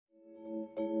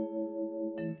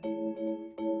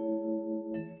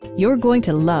You're going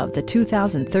to love the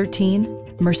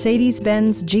 2013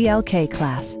 Mercedes-Benz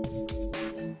GLK-Class.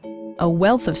 A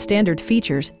wealth of standard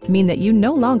features mean that you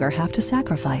no longer have to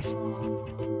sacrifice.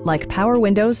 Like power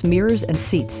windows, mirrors, and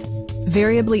seats,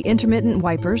 variably intermittent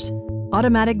wipers,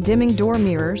 automatic dimming door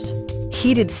mirrors,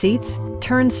 heated seats,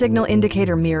 turn signal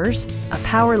indicator mirrors, a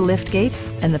power liftgate,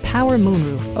 and the power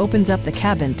moonroof opens up the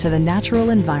cabin to the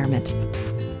natural environment.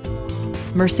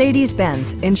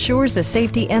 Mercedes-Benz ensures the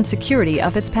safety and security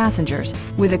of its passengers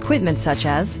with equipment such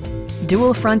as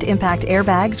dual front impact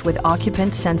airbags with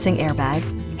occupant sensing airbag,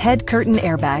 head curtain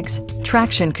airbags,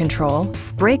 traction control,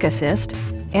 brake assist,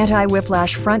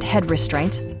 anti-whiplash front head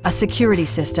restraints, a security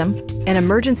system, an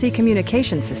emergency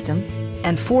communication system,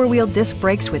 and four-wheel disc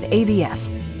brakes with ABS.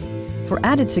 For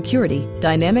added security,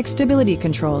 dynamic stability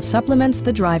control supplements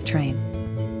the drivetrain.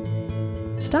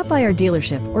 Stop by our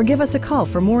dealership or give us a call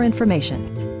for more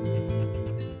information.